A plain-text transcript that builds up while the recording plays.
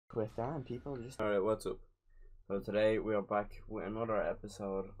With that, people just. Alright, what's up? So today we are back with another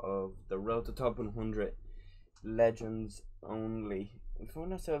episode of the Road to Top 100 Legends Only. We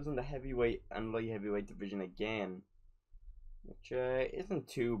found ourselves in the heavyweight and light heavyweight division again, which isn't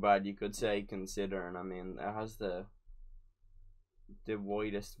too bad, you could say, considering. I mean, it has the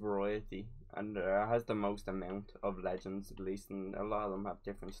widest variety and it has the most amount of legends, at least, and a lot of them have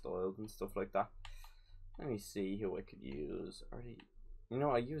different styles and stuff like that. Let me see who I could use. You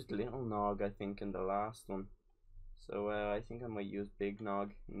know, I used Little Nog, I think, in the last one. So, I think I might use Big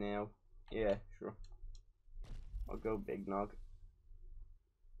Nog now. Yeah, sure. I'll go Big Nog.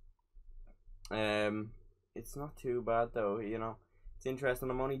 It's not too bad, though, you know. It's interesting.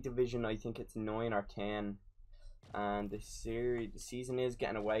 I'm only division, I think it's 9 or 10. And the season is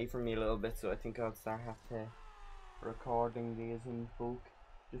getting away from me a little bit, so I think I'll start recording these in bulk.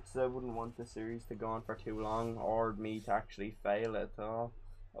 Just so I wouldn't want the series to go on for too long, or me to actually fail at all.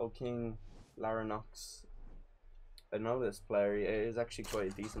 Oh, King Larinox. I know this player. He is actually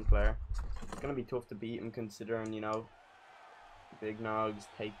quite a decent player. It's going to be tough to beat him, considering, you know, Big Nog's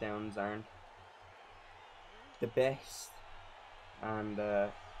takedowns aren't the best. And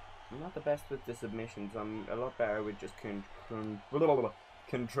I'm not the best with the submissions. I'm a lot better with just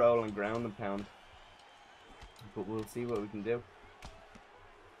control and ground and pound. But we'll see what we can do.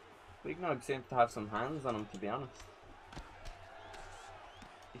 Big Nog seems to have some hands on him, to be honest.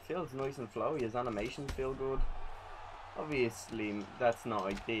 He feels nice and flowy. His animations feel good. Obviously, that's not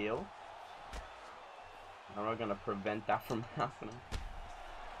ideal. And we're gonna prevent that from happening.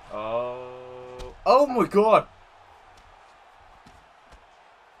 Oh my god!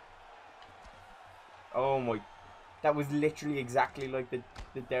 Oh my, that was literally exactly like the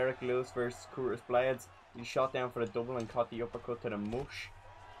Derek Lewis versus Curtis Blades. He shot down for the double and caught the uppercut to the mush.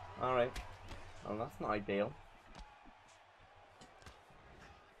 Alright, well, that's not ideal.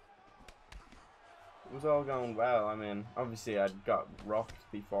 It was all going well. I mean, obviously I'd got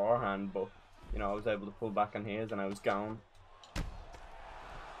rocked beforehand, but, you know, I was able to pull back on his and I was gone.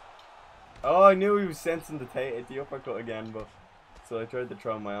 Oh, I knew he was sensing the uppercut again, but so I tried to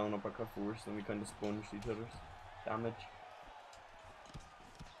throw my own uppercut first and we kind of sponged each other's damage.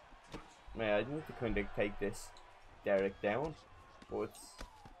 Yeah, I need to kind of take this Derek down, but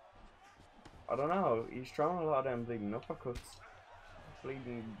I don't know, he's throwing a lot of them bleeding uppercuts.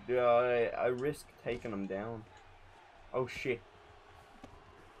 I risk taking him down. Oh shit.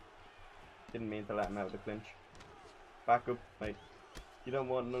 Didn't mean to let him out of the clinch. Back up, mate. You don't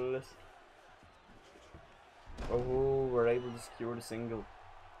want none of this. Oh, we're able to secure the single.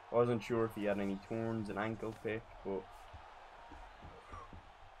 I wasn't sure if he had any turns, an ankle pick, but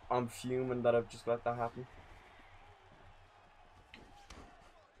I'm fuming that I've just let that happen.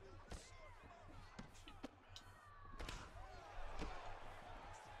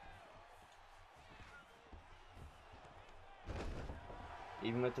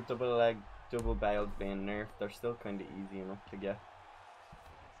 Even with the double bails being nerfed, they're still kind of easy enough to get.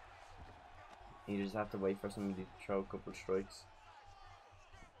 You just have to wait for somebody to throw a couple strikes.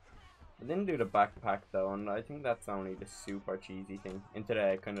 I didn't do the backpack though, and I think that's only the super cheesy thing. Into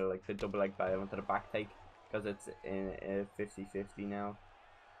the kind of like the double leg bail into the back take, because it's in a 50-50 now.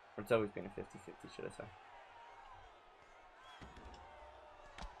 Or it's always been a 50-50, should I say.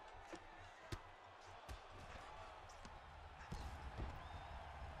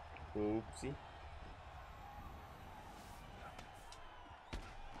 Oopsie.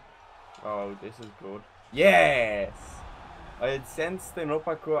 Oh, this is good. Yes! I had sensed an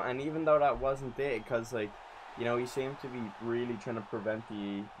uppercut, and even though that wasn't it, because, like, you know, he seemed to be really trying to prevent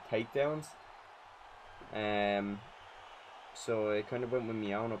the takedowns. So I kind of went with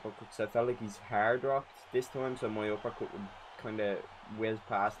my own uppercut, because I felt like he's hard rocked this time, so my uppercut would kind of whiz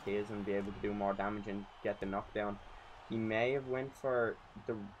past his and be able to do more damage and get the knockdown. He may have went for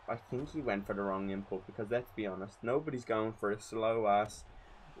I think he went for the wrong input, because let's be honest, nobody's going for a slow ass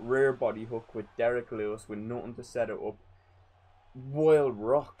rear body hook with Derek Lewis with nothing to set it up while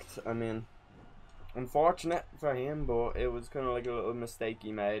rocked. I mean, unfortunate for him, but it was kind of like a little mistake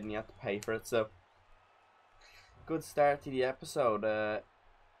he made and he had to pay for it. So good start to the episode.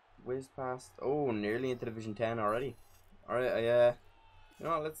 Whiz past, oh, nearly into Division 10 already. Alright, you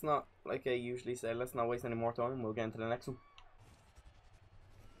know what, let's not, like I usually say, let's not waste any more time. We'll get into the next one.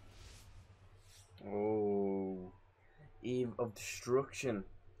 Oh, Eve of Destruction.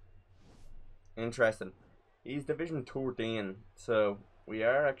 Interesting. He's Division 13, so we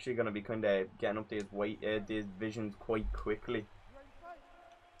are actually going to be kind of getting up to these divisions quite quickly.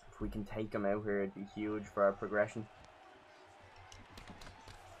 If we can take him out here, it'd be huge for our progression.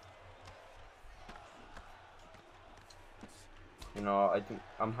 You know, I think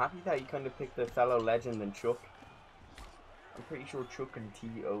I'm happy that he kind of picked a fellow legend in Chuck. I'm pretty sure Chuck and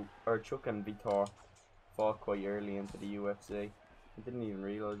Chuck and Vitor fought quite early into the UFC. I didn't even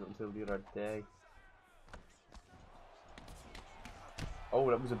realize it until the other day. Oh,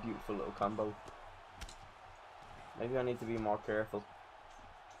 that was a beautiful little combo. Maybe I need to be more careful.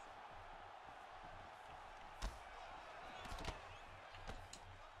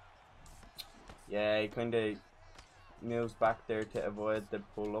 Yeah, he kind of moves back there to avoid the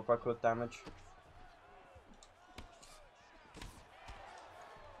full uppercut damage.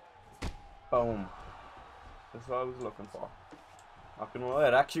 Boom. That's what I was looking for. Not gonna lie,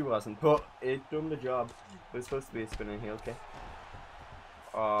 it actually wasn't, but it done the job. It was supposed to be a spinning heel kick.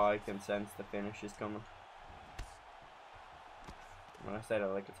 Oh, I can sense the finish is coming. When I say that,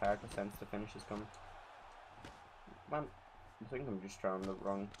 like, it's hard to sense the finish is coming. Man, I think I'm just throwing the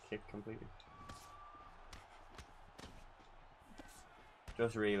wrong kick completely.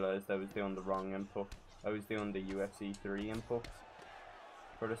 Just realised I was doing the wrong input. I was doing the UFC 3 input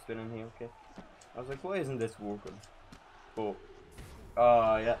for the spinning heel kick. I was like, why isn't this working? But,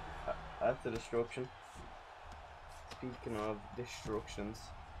 oh yeah, that's a destruction. Speaking of destructions,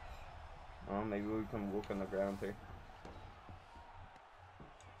 oh, maybe we can walk on the ground here.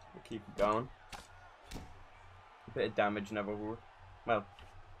 We'll keep it going. A bit of damage never hurt. Well,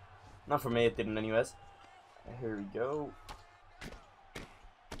 not for me, it didn't anyways. Here we go.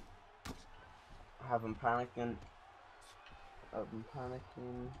 Have him panicking.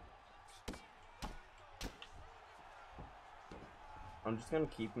 I'm just going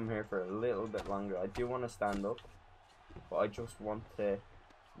to keep him here for a little bit longer. I do want to stand up, but I just want to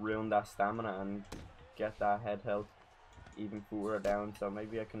ruin that stamina and get that head health even further down. So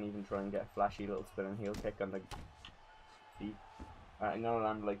maybe I can even try and get a flashy little spinning heel kick on the feet. Alright, I'm going to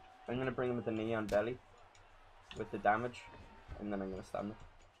land like, I'm going to bring him with the knee on belly with the damage, and then I'm going to stand up.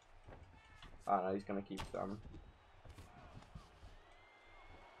 Oh no, he's going to keep standing.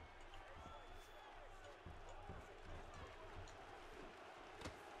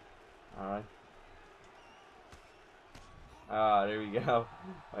 Alright. Ah, there we go.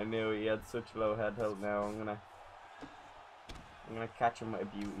 I knew he had such low head health now. I'm gonna catch him with a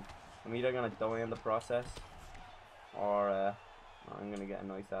beauty. I'm either gonna die in the process, or I'm gonna get a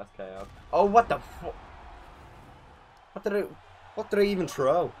nice ass KO. Oh, what the fuck? What did I even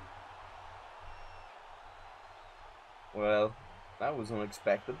throw? Well, that was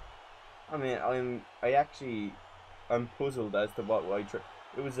unexpected. I mean, I'm puzzled as to what I threw.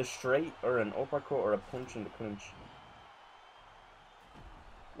 It was a straight or an uppercut or a punch in the clinch.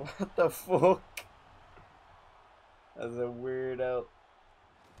 What the fuck? That's a weirdo.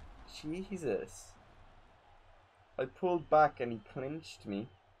 Jesus. I pulled back and he clinched me.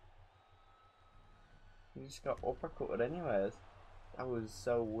 He just got uppercutted anyways. That was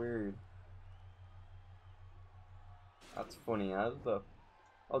so weird. That's funny as though.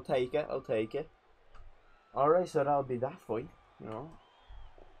 I'll take it, I'll take it. Alright, so that'll be that fight, you know.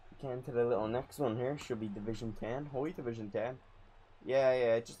 Getting to the little next one here. Should be Division 10. Hoi, Division 10.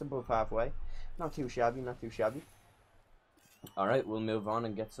 Yeah, just above halfway. Not too shabby, not too shabby. Alright, we'll move on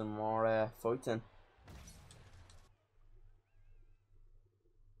and get some more fights in.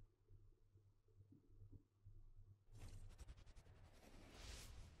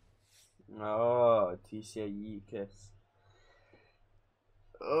 Oh, TCI kiss.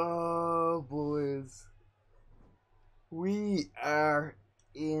 Oh, boys. We are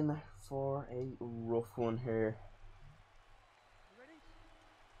in for a rough one here.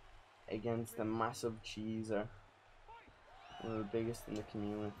 Against the massive cheeser. One of the biggest in the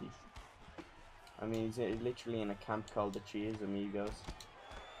community. I mean, he's literally in a camp called the Cheese Amigos.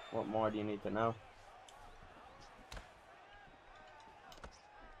 What more do you need to know?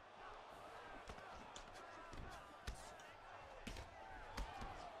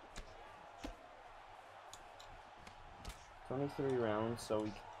 It's only 3 rounds, so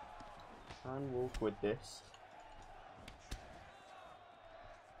we can work with this.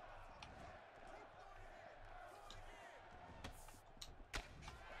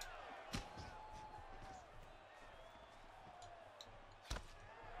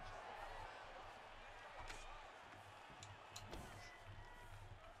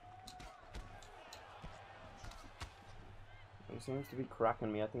 He seems to be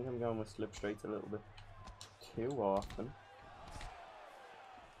cracking me. I think I'm going with slip straights a little bit too often.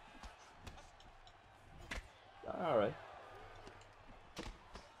 Alright.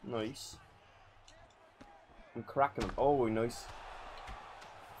 Nice. I'm cracking him. Oh, nice.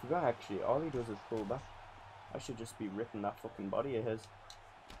 I forgot actually, all he does is pull back. I should just be ripping that fucking body of his.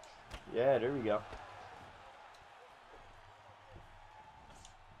 Yeah, there we go.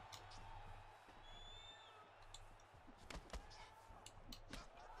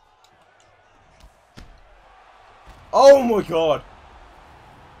 Oh my god!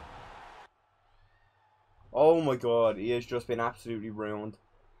 Oh my god, he has just been absolutely ruined.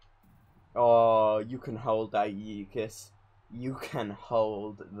 Oh, you can hold that, Yukis. You can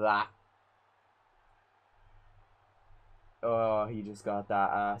hold that. Oh, he just got that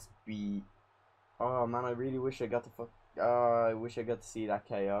ass beat. Oh man, I really wish I got to I wish I got to see that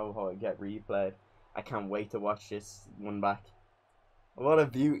KO how it get replayed. I can't wait to watch this one back. What a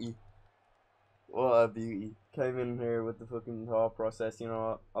beauty. What a beauty. Came in here with the fucking thought process, you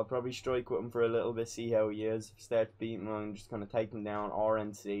know, I'll probably strike with him for a little bit, see how he is. If he starts beating him, I'm just gonna take him down,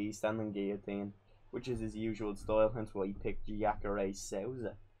 RNC, standing guillotine, which is his usual style, hence why he picked Jacare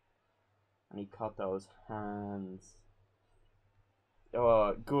Souza. And he caught those hands.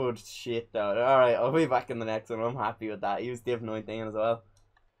 Oh, good shit though. Alright, I'll be back in the next one. I'm happy with that. He was Div 19 as well.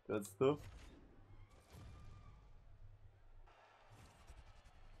 Good stuff.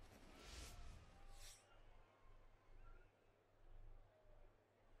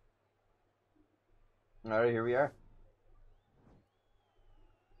 Alright, here we are.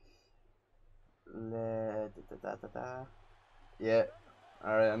 Yeah.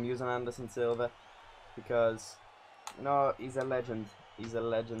 Alright, I'm using Anderson Silva because, you know, he's a legend. He's a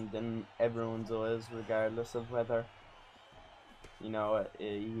legend in everyone's eyes, regardless of whether, you know,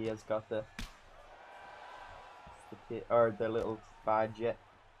 he has got the or the little badge yet.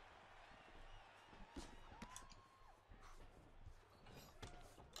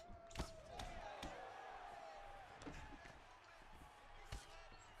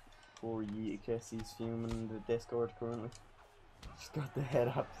 Poor Yeetus, he's fuming in the Discord currently. Just got the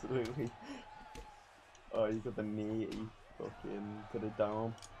head absolutely. Oh, he got the knee fucking to the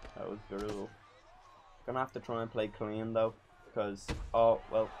dome. That was brutal. Gonna have to try and play clean though, because oh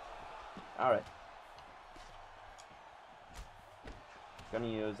well. Alright. Gonna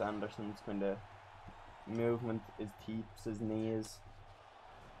use Anderson's kind of movement, his teeps, his knees,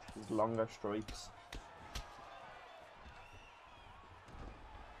 his longer strikes.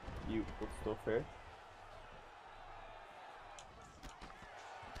 Beautiful stuff here.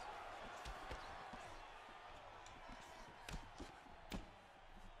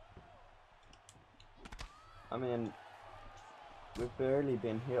 I mean, we've barely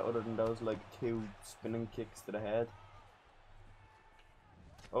been hit other than those like 2 spinning kicks to the head.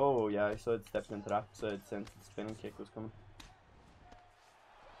 Oh yeah, I sidestepped into that, so it sensed the spinning kick was coming.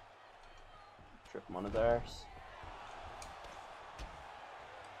 Trip him on his arse.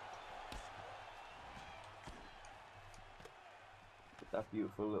 Get that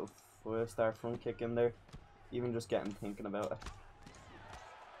beautiful little 5-star front kick in there. Even just getting thinking about it.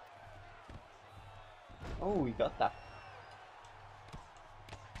 Oh, we got that.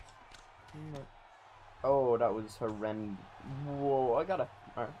 Oh, that was horrendous. Whoa, I got it.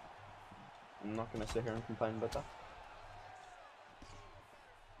 Alright. I'm not gonna sit here and complain about that.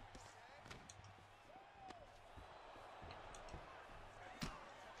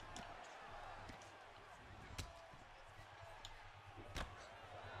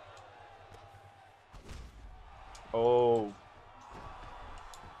 Oh.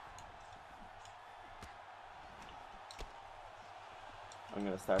 I'm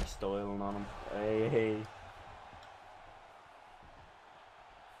gonna start styling on him. Hey.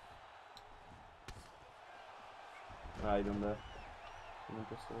 Right on the.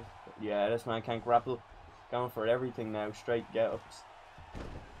 Yeah, this man can't grapple. Going for everything now. Straight get ups.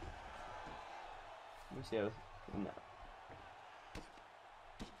 Let me see how. No.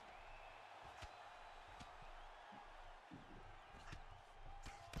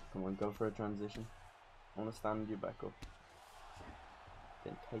 Come on, go for a transition. I want to stand you back up.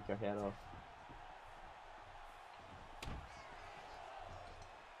 Then take your head off.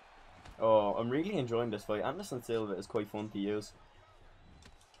 Oh, I'm really enjoying this fight. Anderson Silva is quite fun to use.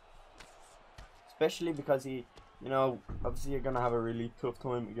 Especially because he, you know, obviously you're going to have a really tough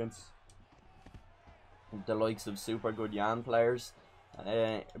time against the likes of super good Yan players.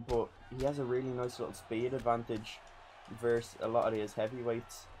 But he has a really nice little speed advantage versus a lot of his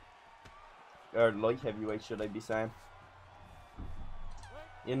heavyweights. Or light heavyweights, should I be saying.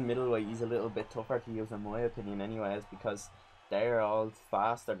 In middleweight, he's a little bit tougher to use in my opinion anyways, because they're all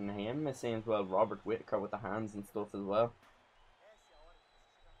faster than him. It seems, well, Robert Whittaker with the hands and stuff as well.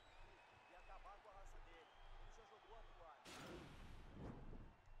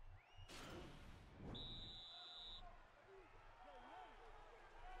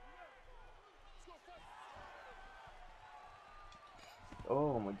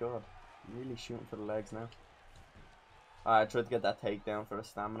 Oh my god, really shooting for the legs now. I tried to get that takedown for the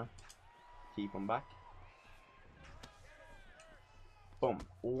stamina. Keep him back. Boom.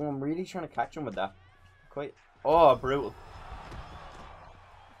 Oh, I'm really trying to catch him with that. quite. Oh, brutal.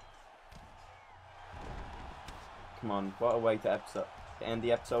 Come on, what a way to end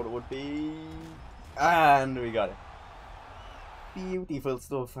the episode it would be. And we got it. Beautiful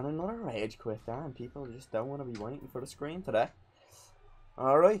stuff. And another rage quit. Damn, people just don't want to be waiting for the screen today.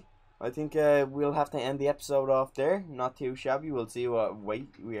 Alright. I think we'll have to end the episode off there. Not too shabby. We'll see what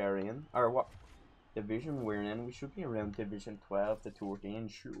weight we are in. Or what division we're in. We should be around division 12 to 14,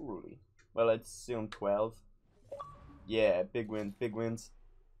 surely. Well, I'd assume 12. Yeah, big wins, big wins.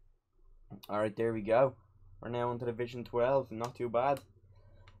 Alright, there we go. We're now on to division 12. Not too bad.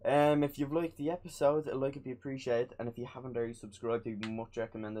 If you've liked the episode, a like would be appreciated, and if you haven't already subscribed, I'd much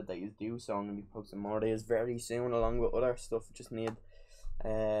recommended that you do so. I'm going to be posting more days very soon along with other stuff. Just need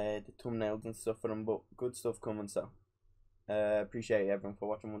the thumbnails and stuff for them, but good stuff coming. So appreciate everyone for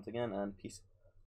watching once again, and peace.